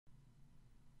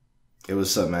It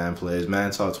was up, man, players.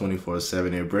 Man Talk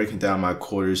 24/7. They're breaking down my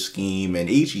quarter scheme. And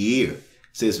each year,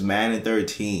 since Madden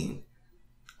 13,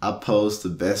 I post the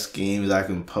best schemes I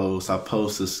can post. I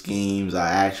post the schemes I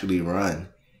actually run.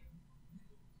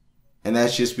 And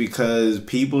that's just because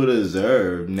people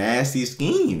deserve nasty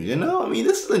schemes, you know? I mean,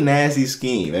 this is a nasty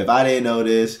scheme. If I didn't know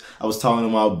this, I was talking to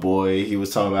my boy. He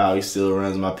was talking about how he still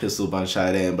runs my pistol bunch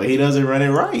tight end, but he doesn't run it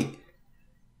right.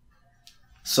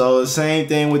 So the same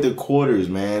thing with the quarters,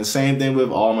 man. Same thing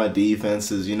with all my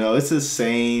defenses. You know, it's the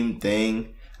same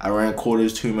thing. I ran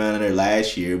quarters 2-man under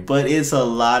last year, but it's a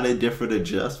lot of different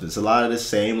adjustments. A lot of the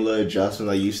same little adjustments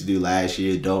I used to do last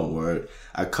year don't work.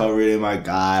 I cover it in my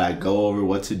guide. I go over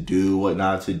what to do, what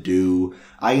not to do.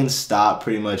 I can stop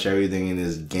pretty much everything in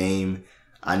this game.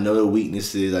 I know the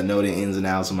weaknesses. I know the ins and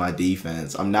outs of my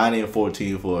defense. I'm not in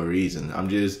 14 for a reason.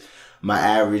 My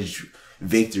average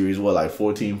victory is like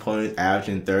 14 points,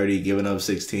 averaging 30, giving up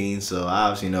 16. So I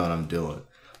obviously know what I'm doing.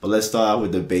 But let's start out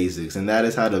with the basics, and that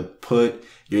is how to put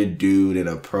your dude in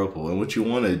a purple. And what you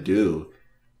want to do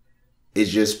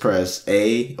is just press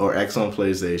A or X on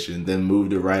PlayStation, then move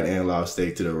the right analog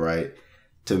stick to the right.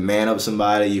 To man up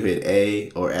somebody, you hit A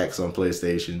or X on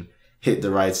PlayStation, hit the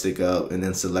right stick up, and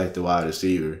then select the wide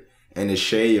receiver. And to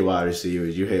shade your wide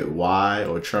receivers, you hit Y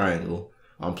or triangle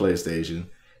on PlayStation,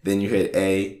 then you hit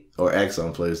A or X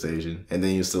on PlayStation, and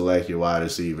then you select your wide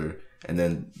receiver, and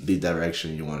then the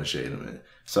direction you want to shade them in.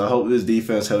 So I hope this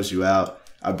defense helps you out.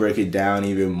 I break it down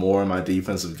even more in my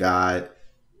defensive guide.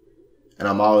 And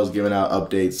I'm always giving out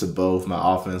updates to both my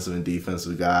offensive and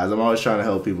defensive guys. I'm always trying to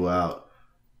help people out.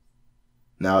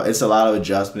 Now, it's a lot of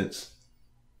adjustments,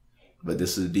 but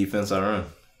this is the defense I run.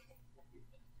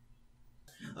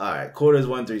 All right, quarters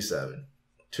 1-7,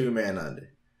 2-man under.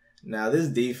 Now, this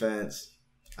defense,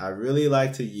 I really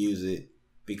like to use it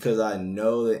because I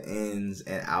know the ins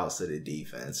and outs of the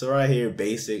defense. So right here,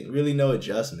 basic, really no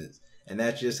adjustments. And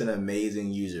that's just an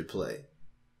amazing user play.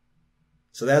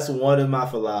 So that's one of my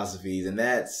philosophies, and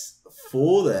that's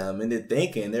fool them into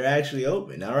thinking they're actually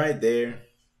open. Now right there,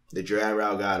 the drag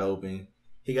route got open.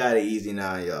 He got an easy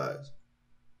 9 yards.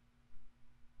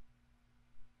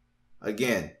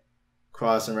 Again,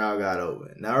 crossing route got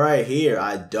open. Now right here,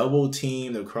 I double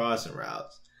team the crossing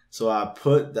routes. So I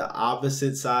put the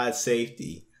opposite side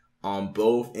safety on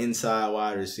both inside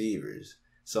wide receivers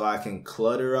so I can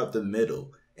clutter up the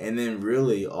middle. And then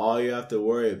really all you have to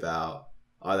worry about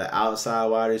are the outside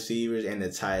wide receivers and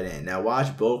the tight end. Now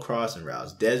watch both crossing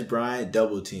routes. Des Bryant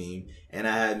double team, and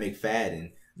I had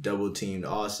McFadden double teamed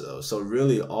also. So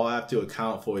really all I have to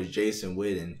account for is Jason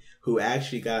Witten, who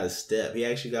actually got a step. He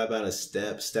actually got about a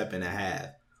step and a half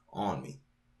on me.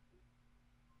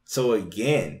 So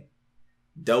again,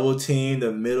 double team,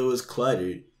 the middle is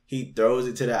cluttered. He throws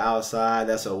it to the outside.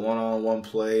 That's a one-on-one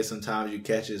play. Sometimes you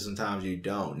catch it, sometimes you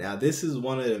don't. Now, this is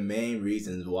one of the main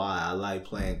reasons why I like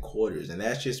playing quarters, and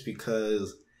that's just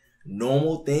because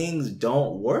normal things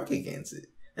don't work against it.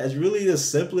 That's really the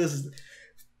simplest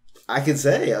I can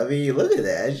say. I mean, look at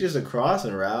that. It's just a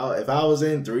crossing route. If I was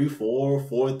in 3-4,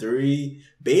 4-3,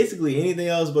 basically anything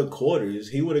else but quarters,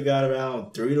 he would have got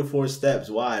around 3 to 4 steps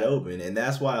wide open. And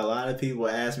that's why a lot of people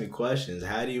ask me questions.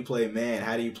 How do you play man?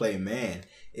 How do you play man?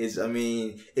 It's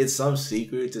some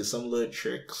secret to some little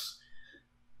tricks.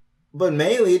 But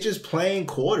mainly, it's just playing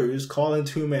quarters, calling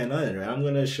 2-man under. I'm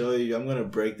going to show you. I'm going to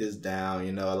break this down.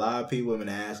 You know, a lot of people have been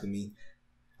asking me.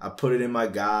 I put it in my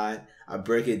guide. I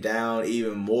break it down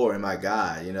even more in my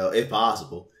guide, you know, if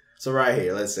possible. So right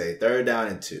here, let's say 3rd down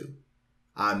and 2.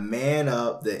 I man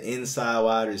up the inside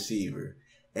wide receiver,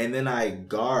 and then I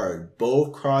guard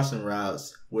both crossing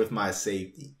routes with my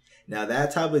safety. Now,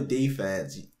 that type of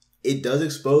defense, it does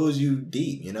expose you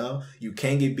deep, you know. You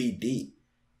can get beat deep.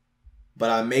 But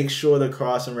I make sure the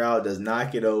crossing route does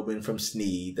not get open from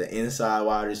Snead, the inside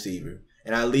wide receiver.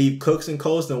 And I leave Cooks and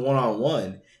Colston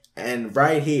one-on-one. And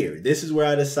right here, this is where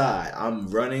I decide I'm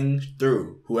running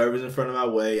through whoever's in front of my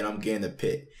way, and I'm getting the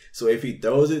pick. So if he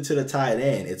throws it to the tight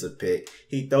end, it's a pick.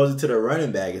 He throws it to the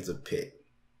running back, it's a pick.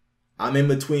 I'm in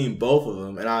between both of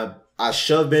them, and I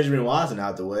shove Benjamin Watson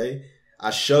out the way. I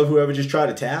shove whoever just tried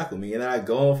to tackle me, and then I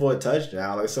go in for a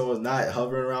touchdown like someone's not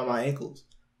hovering around my ankles.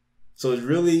 So it's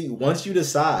really, once you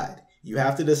decide, you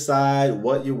have to decide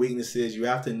what your weakness is. You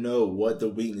have to know what the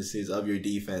weaknesses of your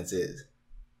defense is.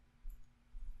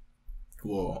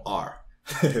 Well, are.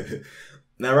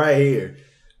 Now right here,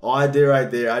 all I did right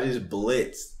there, I just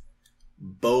blitzed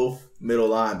both middle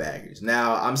linebackers.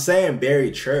 Now, I'm saying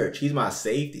Barry Church, he's my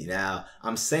safety. Now,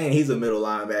 I'm saying he's a middle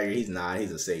linebacker. He's not.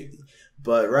 He's a safety.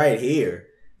 But right here,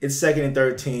 it's 2nd and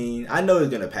 13. I know he's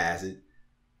going to pass it.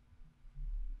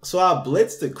 So I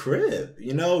blitzed the crib.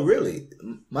 Really.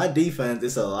 My defense,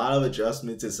 it's a lot of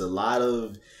adjustments. It's a lot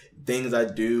of things I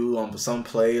do on some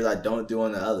plays I don't do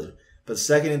on the other. But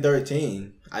second and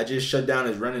 13, I just shut down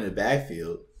his run in the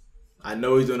backfield. I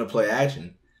know he's doing a play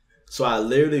action. So I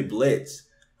literally blitz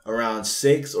around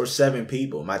 6 or 7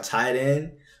 people. My tight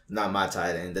end, not my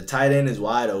tight end. The tight end is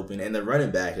wide open and the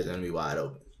running back is going to be wide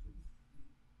open.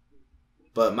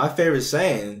 But my favorite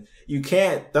saying, you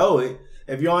can't throw it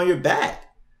if you're on your back.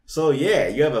 So yeah,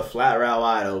 you have a flat route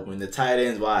wide open. The tight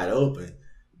end's wide open.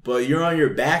 But you're on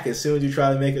your back as soon as you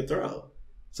try to make a throw.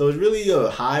 So it's really a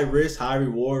high risk, high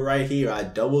reward right here. I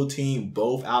double team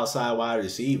both outside wide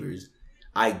receivers.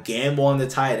 I gamble on the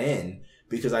tight end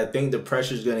because I think the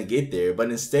pressure is going to get there.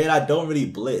 But instead, I don't really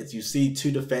blitz. You see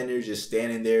 2 defenders just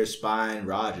standing there spying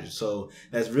Rodgers. So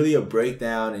that's really a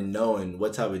breakdown in knowing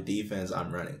what type of defense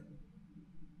I'm running.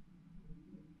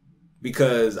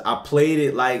 Because I played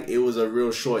it like it was a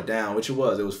real short down, which it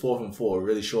was. It was 4th and 4,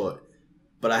 really short.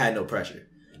 But I had no pressure.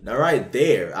 Now right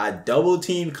there, I double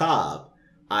teamed Cobb.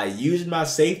 I used my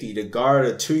safety to guard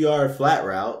a 2-yard flat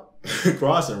route,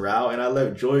 crossing route, and I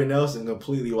left Jordy Nelson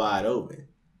completely wide open.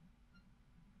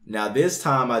 Now this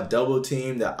time I double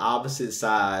teamed the opposite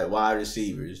side wide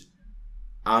receivers.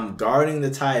 I'm guarding the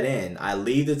tight end. I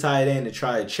leave the tight end to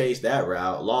try to chase that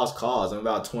route. Lost cause. I'm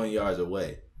about 20 yards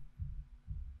away.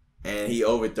 And he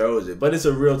overthrows it. But it's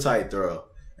a real tight throw.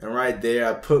 And right there,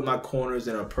 I put my corners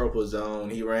in a purple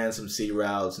zone. He ran some C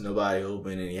routes, nobody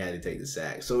open, and he had to take the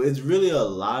sack. So it's really a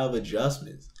lot of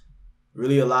adjustments.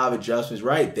 Really a lot of adjustments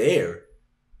right there.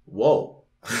 Whoa.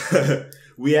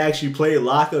 We actually played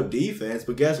lockup defense,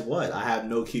 but guess what? I have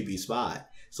no QB spot.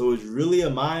 So it's really a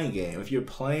mind game. If you're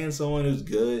playing someone who's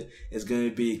good, it's going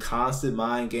to be constant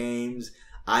mind games.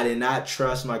 I did not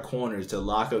trust my corners to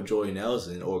lock up Jordy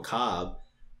Nelson or Cobb,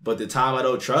 but the time I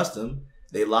don't trust them,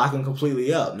 they lock him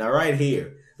completely up. Now right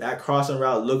here, that crossing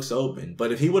route looks open.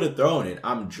 But if he would have thrown it,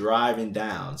 I'm driving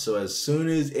down. So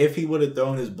if he would have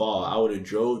thrown his ball, I would have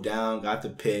drove down, got the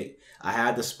pick. I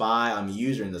had the spy. I'm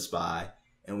using the spy.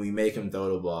 And we make him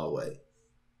throw the ball away.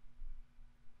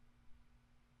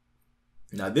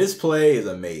 Now this play is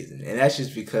amazing. And that's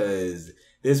just because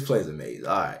this play is amazing.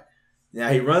 All right. Now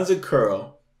he runs a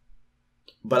curl.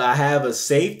 But I have a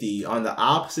safety on the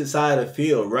opposite side of the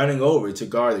field running over to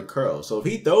guard the curl. So if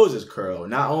he throws his curl,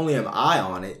 not only am I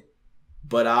on it,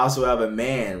 but I also have a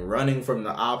man running from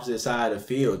the opposite side of the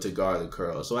field to guard the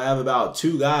curl. So I have about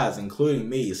 2 guys, including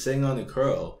me, sitting on the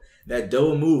curl. That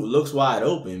double move looks wide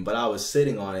open, but I was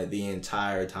sitting on it the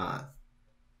entire time.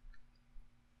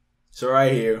 So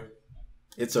right here,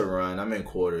 it's a run. I'm in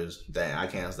quarters. Dang, I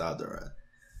can't stop the run.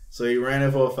 So he ran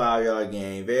it for a 5-yard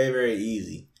gain. Very, very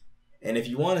easy. And if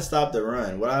you want to stop the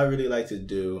run, what I really like to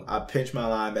do, I pinch my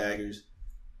linebackers.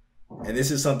 And this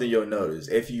is something you'll notice.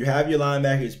 If you have your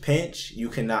linebackers pinch, you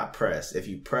cannot press. If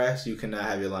you press, you cannot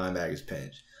have your linebackers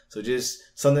pinch. So just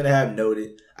something to have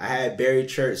noted. I had Barry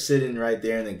Church sitting right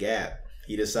there in the gap.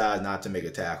 He decides not to make a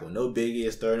tackle. No biggie,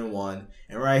 it's 3rd and 1.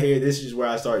 And right here, this is where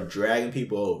I start dragging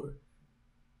people over.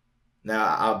 Now,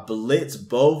 I blitz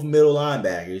both middle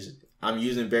linebackers. I'm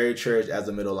using Barry Church as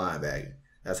a middle linebacker.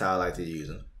 That's how I like to use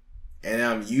him. And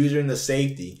I'm using the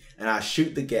safety, and I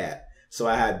shoot the gap. So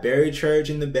I have Barry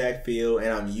Church in the backfield,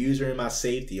 and I'm using my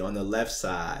safety on the left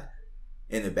side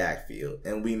in the backfield.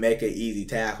 And we make an easy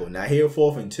tackle. Now here,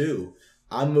 4th and 2,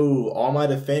 I move all my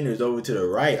defenders over to the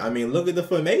right. I mean, look at the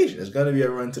formation. It's going to be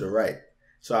a run to the right.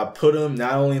 So I put them,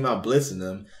 not only am I blitzing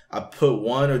them, I put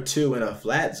 1 or 2 in a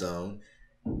flat zone,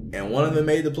 and one of them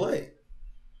made the play.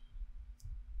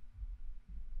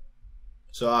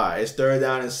 So, all right, it's 3rd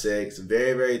down and 6.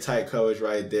 Very, very tight coverage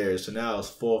right there. So now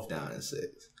it's 4th down and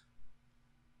 6.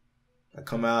 I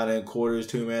come out in quarters,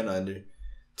 2-man under.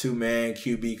 2-man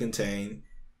QB contain.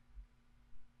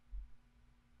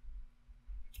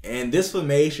 And this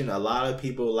formation, a lot of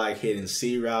people like hitting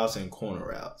C routes and corner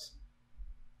routes.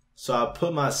 So I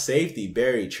put my safety,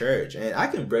 Barry Church, and I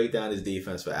can break down this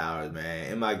defense for hours,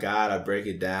 man. And my God, I break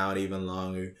it down even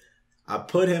longer. I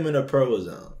put him in a purple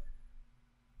zone.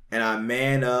 And I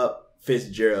man up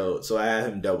Fitzgerald, so I have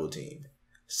him double teamed.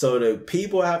 So the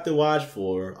people I have to watch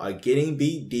for are getting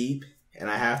beat deep, and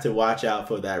I have to watch out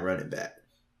for that running back.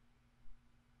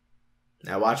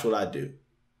 Now watch what I do.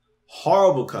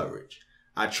 Horrible coverage.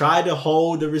 I tried to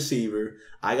hold the receiver.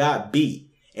 I got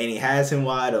beat, and he has him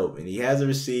wide open. He has a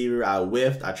receiver. I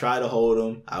whiffed. I tried to hold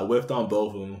him. I whiffed on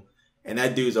both of them, and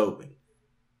that dude's open.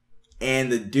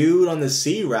 And the dude on the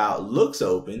C route looks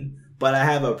open, but I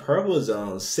have a purple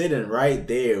zone sitting right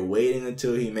there waiting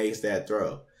until he makes that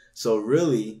throw. So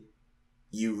really,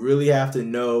 you really have to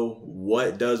know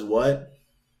what does what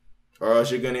or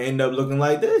else you're going to end up looking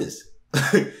like this.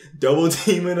 Double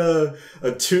teaming a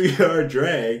 2-yard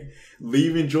drag,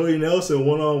 leaving Jordy Nelson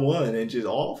one-on-one, and just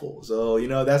awful. So,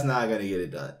 that's not going to get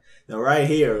it done. Now, right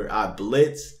here, I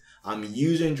blitz. I'm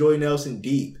using Jordy Nelson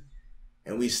deep,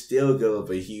 and we still give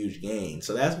up a huge gain.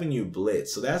 So that's when you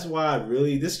blitz. So that's why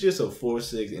this is just a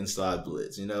 4-6 inside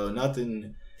blitz.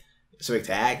 Nothing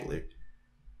spectacular.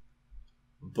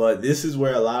 But this is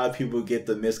where a lot of people get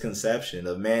the misconception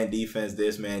of man defense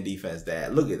this, man defense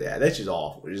that. Look at that. That's just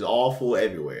awful. Just awful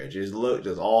everywhere. Just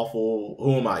awful.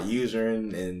 Who am I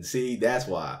using? And see, that's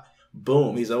why.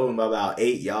 Boom. He's open by about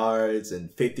 8 yards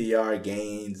and 50-yard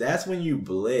gains. That's when you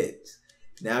blitz.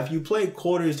 Now, if you play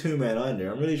quarters 2-man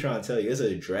under, I'm really trying to tell you, it's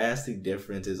a drastic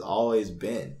difference. It's always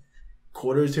been.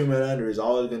 Quarters 2-man under is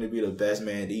always going to be the best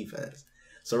man defense.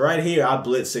 So right here, I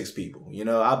blitz 6 people.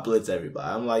 I blitz everybody.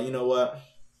 I'm like, you know what?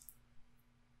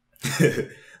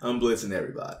 I'm blitzing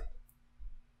everybody.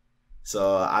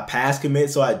 So I pass commit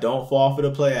so I don't fall for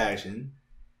the play action.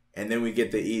 And then we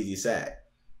get the easy sack.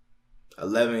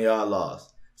 11-yard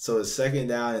loss. So it's 2nd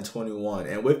down and 21.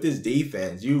 And with this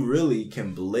defense, you really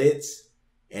can blitz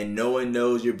and no one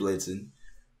knows you're blitzing.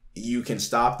 You can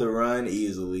stop the run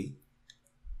easily.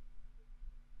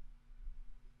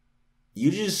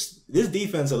 This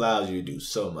defense allows you to do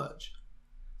so much.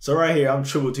 So right here, I'm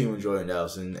triple teaming Jordy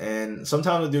Nelson. And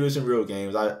sometimes I do this in real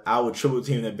games. I would triple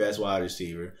team the best wide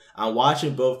receiver. I'm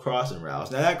watching both crossing routes.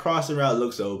 Now that crossing route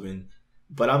looks open,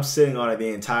 but I'm sitting on it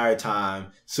the entire time.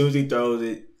 As soon as he throws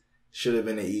it, should have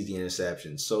been an easy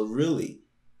interception. So really,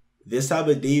 this type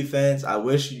of defense, I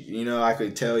wish, I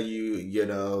could tell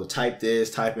you, type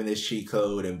in this cheat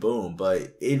code and boom.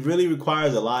 But it really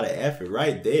requires a lot of effort.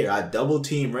 Right there, I double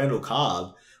team Randall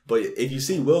Cobb. But if you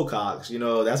see Wilcox,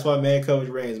 that's why man coverage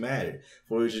ratings matter.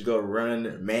 Before we just go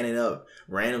manning up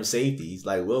random safeties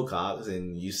like Wilcox,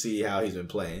 and you see how he's been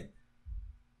playing,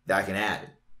 that can happen.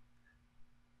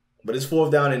 But it's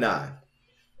 4th down and 9.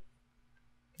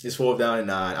 It's 4th down and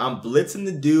 9. I'm blitzing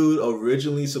the dude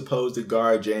originally supposed to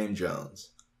guard James Jones.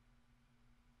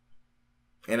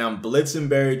 And I'm blitzing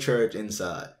Barry Church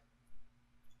inside.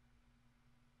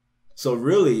 So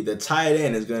really, the tight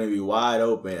end is going to be wide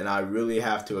open, and I really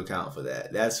have to account for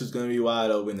that. That's who's going to be wide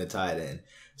open, the tight end.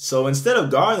 So instead of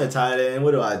guarding the tight end,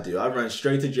 what do? I run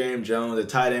straight to James Jones, the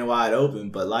tight end wide open.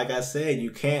 But like I said,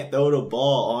 you can't throw the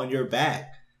ball on your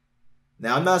back.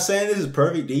 Now, I'm not saying this is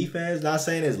perfect defense, not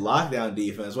saying it's lockdown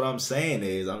defense. What I'm saying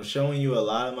is I'm showing you a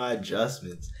lot of my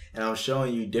adjustments, and I'm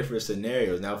showing you different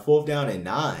scenarios. Now, 4th down and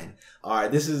 9. All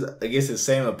right, this is against the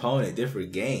same opponent,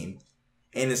 different game.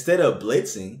 And instead of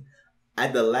blitzing,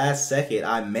 at the last second,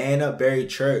 I man up Barry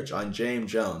Church on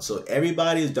James Jones. So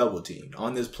everybody is double teamed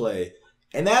on this play.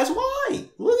 And that's why.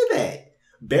 Look at that.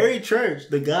 Barry Church,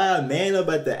 the guy I man up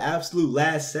at the absolute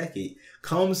last second,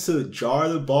 comes to jar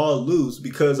the ball loose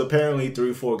because apparently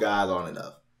 3-4 guys aren't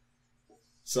enough.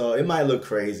 So it might look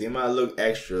crazy. It might look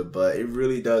extra, but it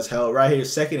really does help. Right here,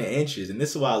 2nd and inches. And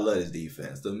this is why I love this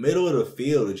defense. The middle of the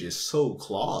field is just so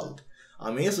clogged.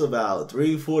 I mean, it's about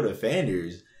 3-4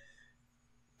 defenders.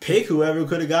 Pick whoever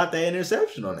could have got that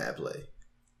interception on that play.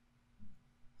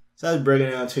 So I was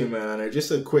breaking down 2-man under. Just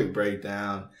a quick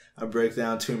breakdown. I break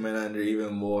down 2-man under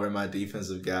even more in my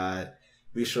defensive guide.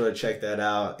 Be sure to check that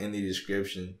out in the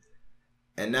description.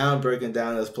 And now I'm breaking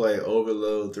down this play,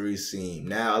 overload 3 seam.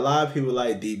 Now, a lot of people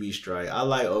like DB strike. I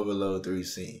like overload 3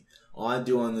 seam. All I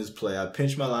do on this play, I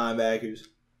pinch my linebackers,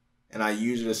 and I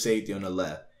use the safety on the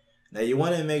left. Now, you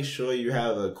want to make sure you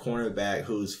have a cornerback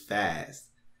who's fast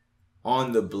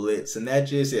on the blitz, and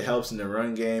it helps in the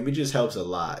run game. It just helps a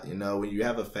lot. When you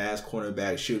have a fast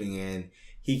cornerback shooting in,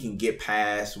 he can get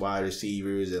past wide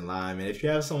receivers and linemen. If you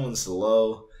have someone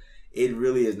slow, it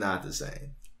really is not the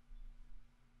same.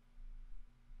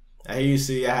 Now here you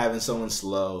see I having someone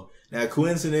slow. Now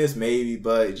coincidence maybe,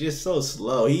 but just so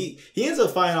slow. He ends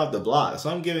up fighting off the block, so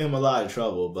I'm giving him a lot of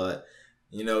trouble, but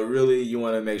really you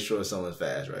want to make sure someone's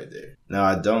fast right there. Now,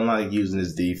 I don't like using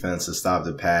this defense to stop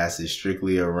the pass. It's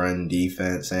strictly a run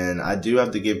defense, and I do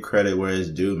have to give credit where it's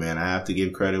due, man. I have to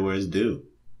give credit where it's due.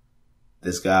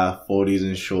 This guy, 40s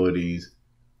and shorties,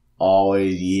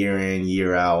 always year in,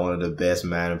 year out, one of the best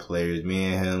Madden players. Me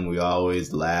and him, we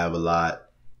always lab a lot.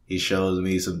 He shows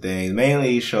me some things.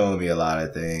 Mainly, he's showing me a lot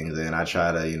of things, and I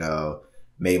try to,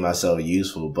 make myself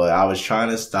useful. But I was trying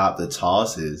to stop the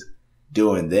tosses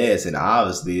doing this, and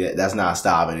obviously that's not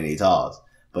stopping any toss.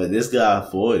 But this guy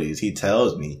 40s, he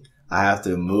tells me I have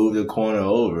to move the corner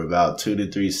over about 2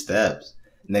 to 3 steps.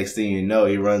 Next thing you know,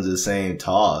 he runs the same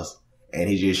toss and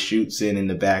he just shoots in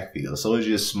the backfield. So it's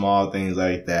just small things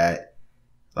like that.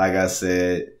 Like I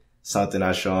said, something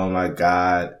I show on my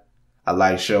guide. I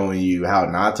like showing you how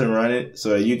not to run it so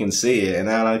that you can see it. And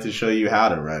I like to show you how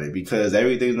to run it because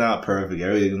everything's not perfect.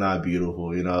 Everything's not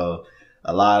beautiful. You know,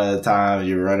 a lot of the times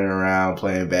you're running around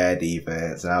playing bad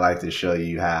defense. And I like to show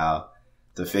you how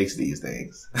to fix these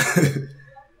things.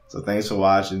 So thanks for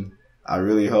watching. I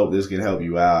really hope this can help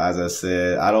you out. As I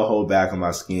said, I don't hold back on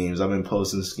my schemes. I've been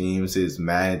posting schemes since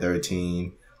Madden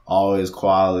 13. Always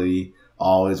quality.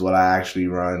 Always what I actually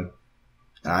run.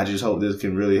 And I just hope this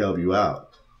can really help you out.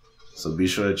 So be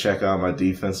sure to check out my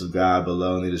defensive guide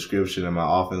below in the description and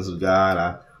my offensive guide.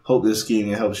 I hope this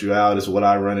scheming helps you out. It's what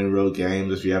I run in real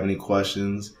games. If you have any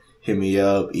questions, hit me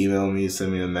up, email me,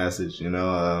 send me a message.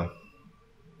 Yeah,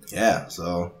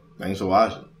 so thanks for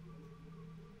watching.